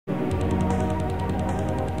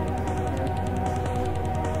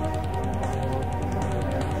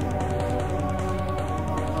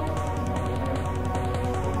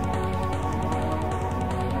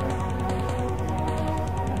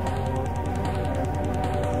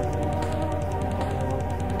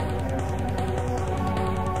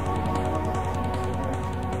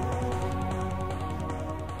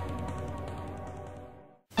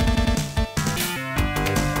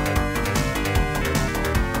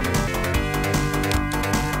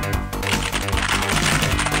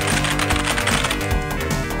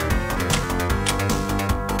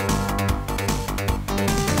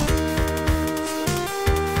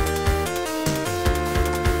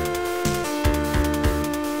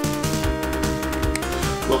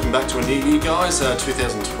welcome back to a new year, guys.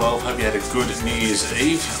 2012. Hope you had a good New Year's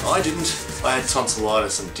Eve. I didn't. I had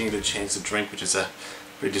tonsillitis and didn't get a chance to drink, which is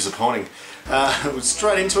very disappointing.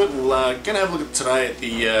 Straight into it. We're going to have a look at today at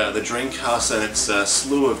the Dreamcast and its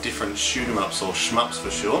slew of different shoot-em-ups, or SHMUPS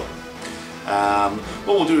for short.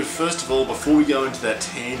 What we'll do first of all, before we go into that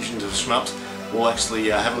tangent of SHMUPS, we'll actually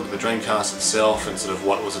have a look at the Dreamcast itself and sort of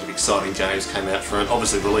what sort of exciting games came out for it.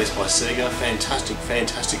 Obviously released by Sega,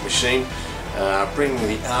 fantastic machine, bringing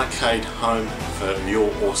the arcade home for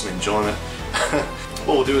your awesome enjoyment.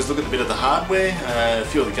 What we'll do is look at a bit of the hardware, a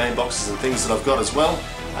few of the game boxes and things that I've got as well,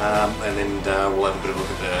 and then we'll have a bit of a look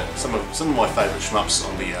at some of my favourite SHMUPS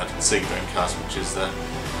on the Sega Dreamcast, which is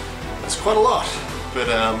that's quite a lot. But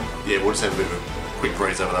yeah, we'll just have a bit of a quick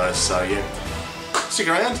breeze over those. So yeah, stick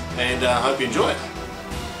around and hope you enjoy it.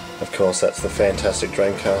 Of course, that's the fantastic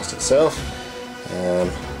Dreamcast itself.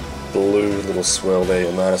 Blue little swirl there,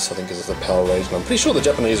 you'll notice, I think, is the PAL region. I'm pretty sure the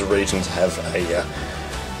Japanese regions have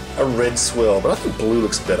a red swirl, but I think blue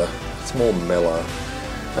looks better. It's more mellow.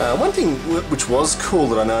 One thing which was cool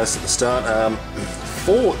that I noticed at the start,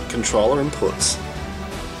 4 controller inputs.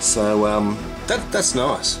 So that's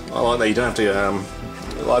nice. I like that you don't have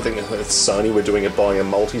to. I think it's Sony were doing it, buying a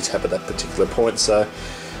multi-tap at that particular point. So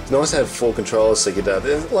it's nice to have 4 controllers, so you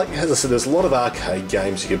could, like as I said, there's a lot of arcade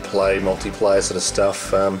games you could play, multiplayer sort of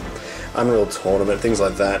stuff, Unreal Tournament, things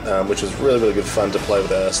like that, which was really good fun to play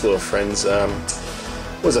with a slew of friends.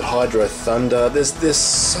 Was it Hydro Thunder? There's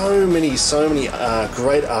so many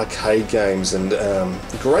great arcade games and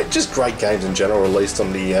great games in general released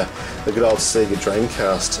on the good old Sega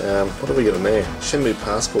Dreamcast. What have we got in there? Shenmue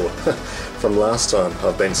Passport from last time.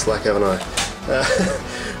 I've been slack, haven't I?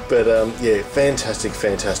 But yeah, fantastic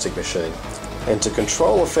machine. And to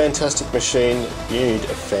control a fantastic machine, you need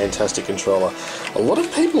a fantastic controller. A lot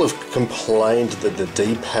of people have complained that the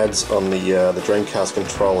D-pads on the Dreamcast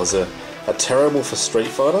controllers are terrible for Street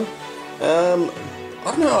Fighter. I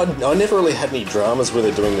don't know, I never really had any dramas with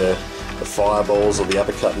it doing the fireballs or the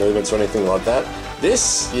uppercut movements or anything like that.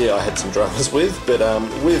 This, yeah, I had some dramas with, but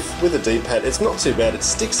with the D-pad, it's not too bad. It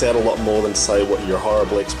sticks out a lot more than, say, what your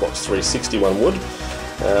horrible Xbox 360 one would.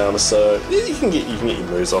 So yeah, you can get your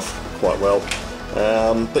moves off quite well.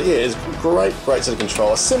 But yeah, it's great sort of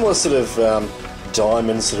controller. Similar sort of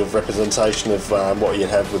diamond sort of representation of what you'd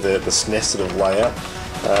have with the SNES sort of layout.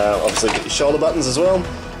 Obviously get your shoulder buttons as well.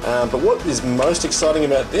 But what is most exciting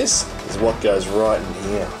about this is what goes right in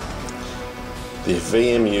here. The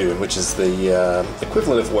VMU, which is the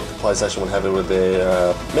equivalent of what the PlayStation would have with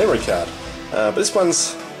their memory card. But this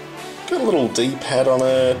one's got a little D-pad on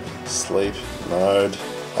it, sleep, mode,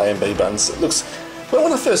 A and B buttons. It looks. Well,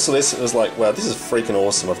 when I first saw this, it was like, wow, this is freaking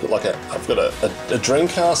awesome. I've got a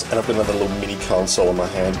Dreamcast and I've got another little mini console in my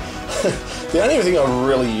hand. The only thing I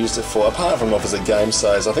really used it for, apart from obviously game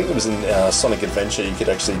saves, I think it was in Sonic Adventure. You could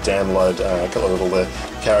actually download a couple of little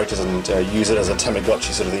characters and use it as a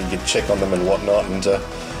Tamagotchi sort of thing. You could check on them and whatnot and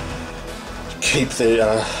keep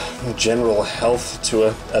their general health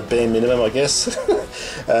to a bare minimum, I guess.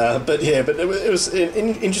 But yeah, but it was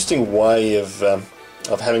an interesting way of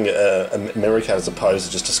having a memory card as opposed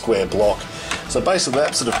to just a square block. So basically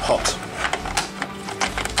that sort of popped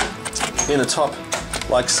in the top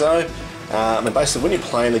like so. And basically when you're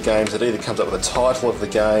playing the games, it either comes up with a title of the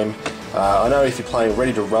game. I know if you're playing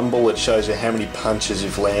Ready to Rumble, it shows you how many punches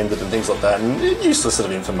you've landed and things like that, and useless sort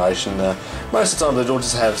of information. Most of the time it'll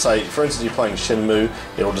just have, say, for instance, you're playing Shenmue,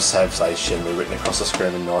 it'll just have, say, Shenmue written across the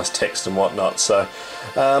screen in nice text and whatnot. So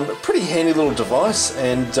pretty handy little device,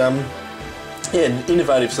 and yeah, an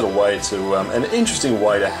innovative sort of way to, an interesting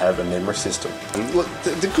way to have a memory system. Look,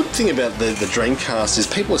 the good thing about the Dreamcast is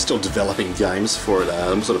people are still developing games for it,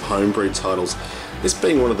 sort of homebrew titles. This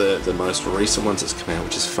being one of the most recent ones that's come out,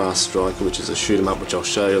 which is Fast Striker, which is a shoot 'em up, which I'll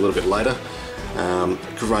show you a little bit later.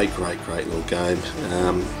 Great little game.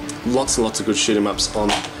 Lots and lots of good shoot 'em ups on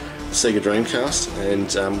the Sega Dreamcast,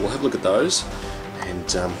 and we'll have a look at those, and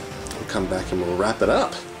we'll come back and we'll wrap it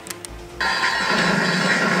up.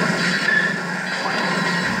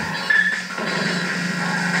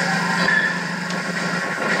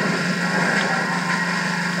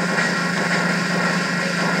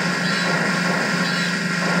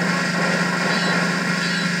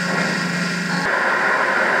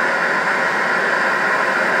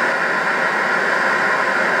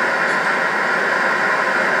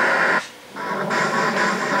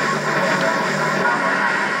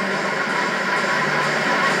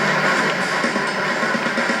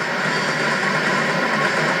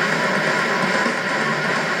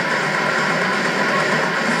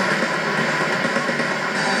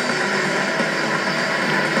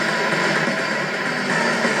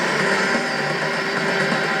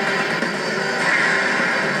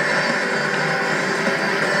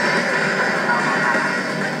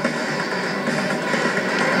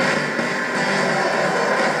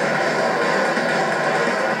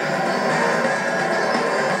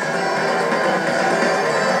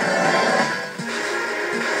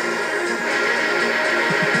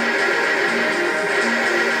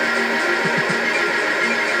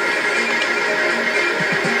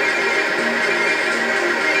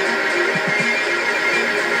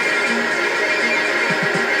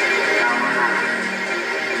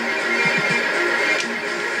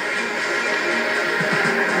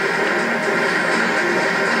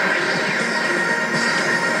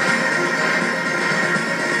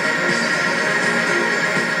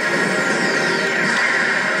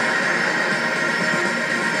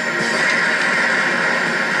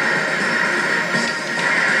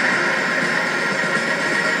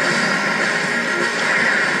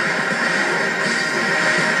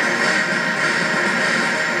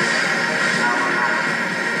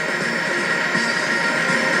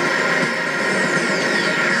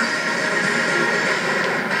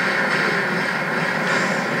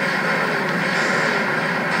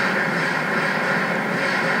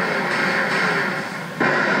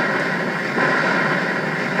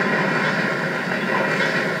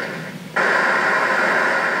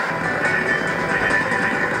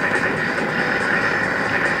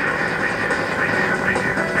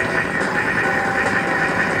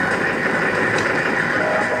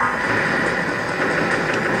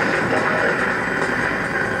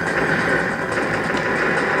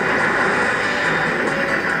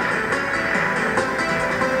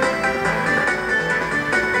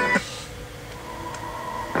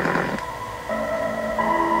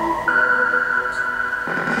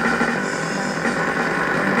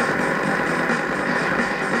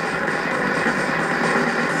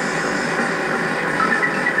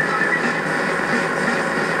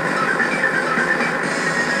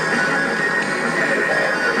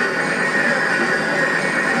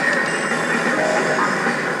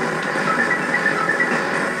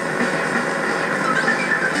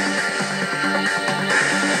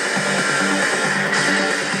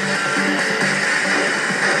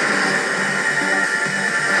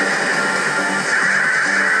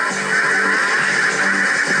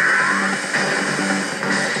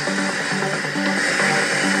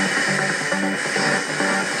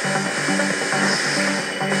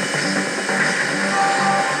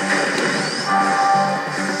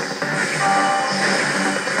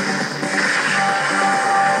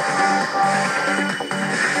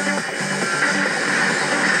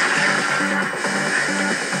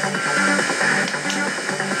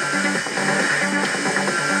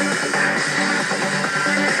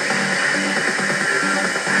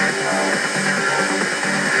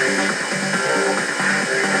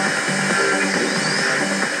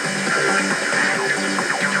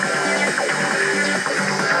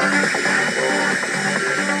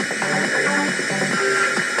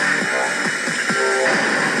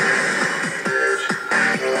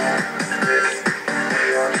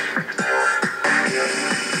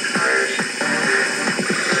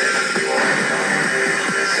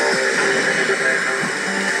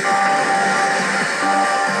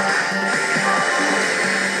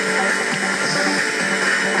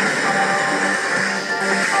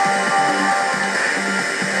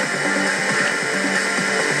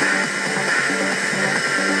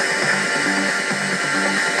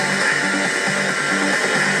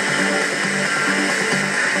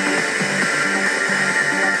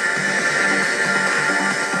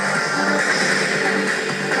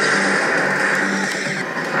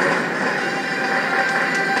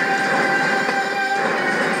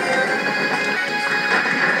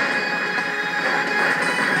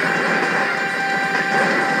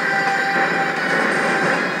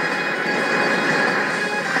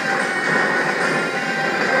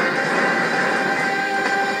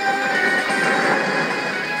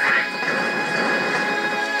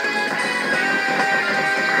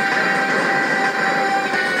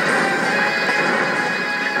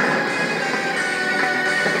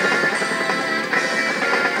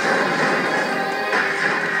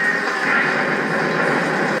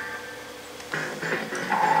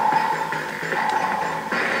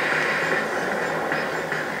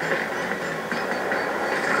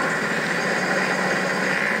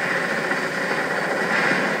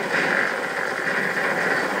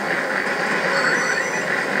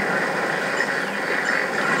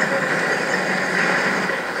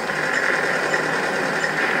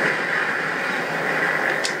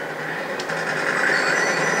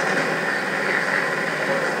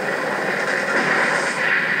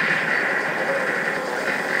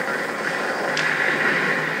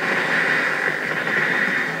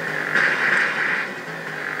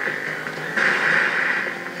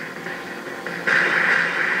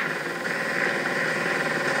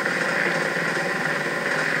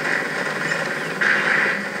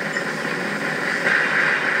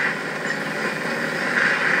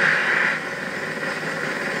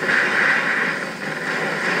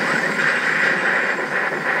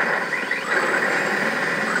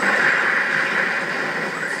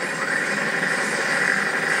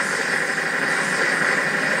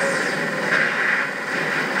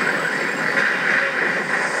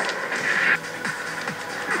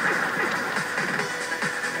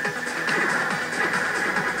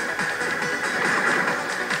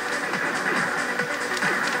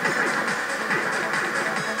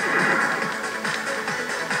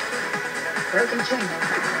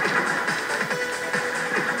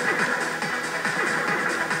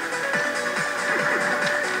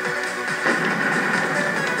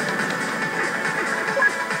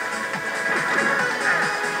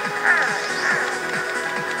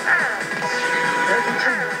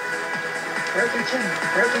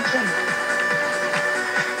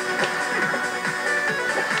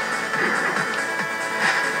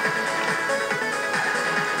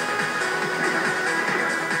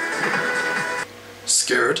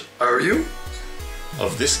 Scared, are you?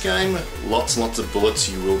 Of this game, lots and lots of bullets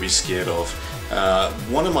you will be scared of.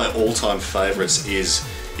 One of my all-time favourites is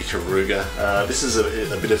Ikaruga. This is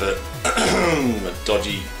a bit of a, a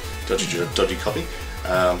dodgy copy,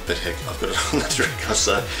 but heck, I've got it on the Dreamcast.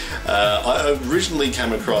 So I originally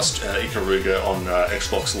came across Ikaruga on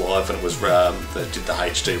Xbox Live, and it was they did the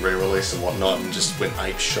HD re-release and whatnot, and just went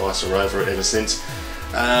ape shicer over it ever since.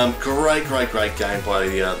 Great game by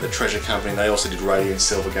the Treasure Company. They also did Radiant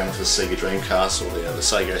Silver Gun for the Sega Dreamcast, or the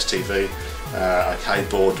Segas TV arcade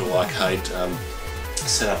board or arcade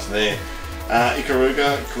setup there.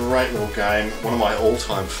 Ikaruga, great little game, one of my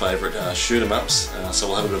all-time favourite shoot-em-ups, so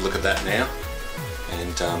we'll have a good look at that now,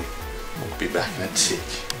 and we'll be back in a tick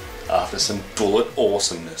after some bullet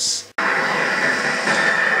awesomeness.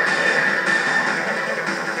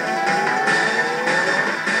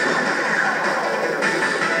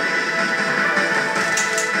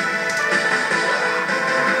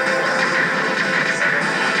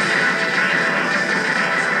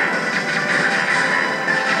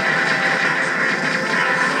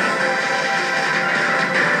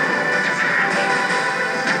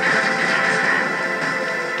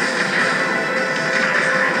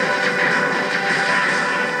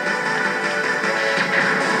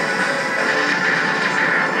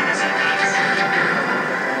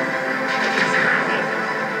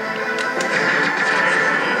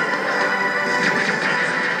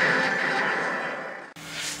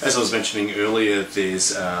 As I was mentioning earlier,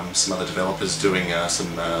 there's some other developers doing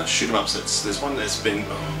some shoot-em-ups. There's one that's been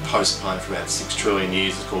postponed for about 6 trillion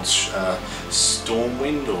years. It's called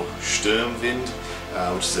Stormwind or Sturmwind,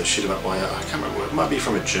 which is a shoot-em-up by, I can't remember, it might be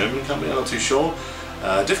from a German company, I'm not too sure.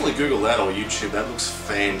 Definitely Google that or YouTube, that looks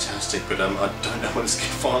fantastic, but I don't know when it's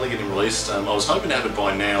finally getting released. I was hoping to have it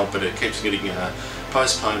by now, but it keeps getting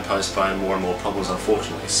postponed, more and more problems,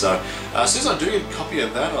 unfortunately. So as soon as I do get a copy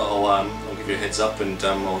of that, I'll give you a heads up, and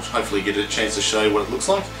I'll hopefully get a chance to show you what it looks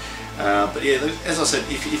like. But yeah, as I said,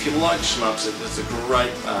 if you like shmups, it's a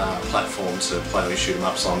great platform to play these shoot 'em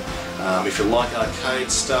ups on. If you like arcade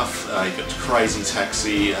stuff, you've got Crazy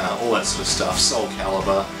Taxi, all that sort of stuff, Soul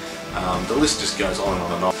Calibur. The list just goes on and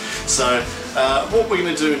on and on. So what we're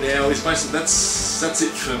going to do now is basically that's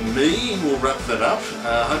it for me. We'll wrap that up.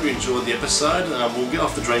 I hope you enjoyed the episode. We'll get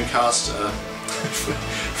off the Dreamcast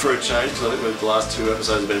for a change, because I think the last 2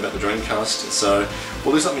 episodes have been about the Dreamcast. So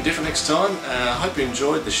we'll do something different next time. I hope you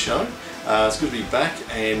enjoyed the show. It's good to be back,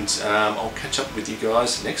 and I'll catch up with you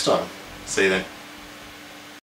guys next time. See you then.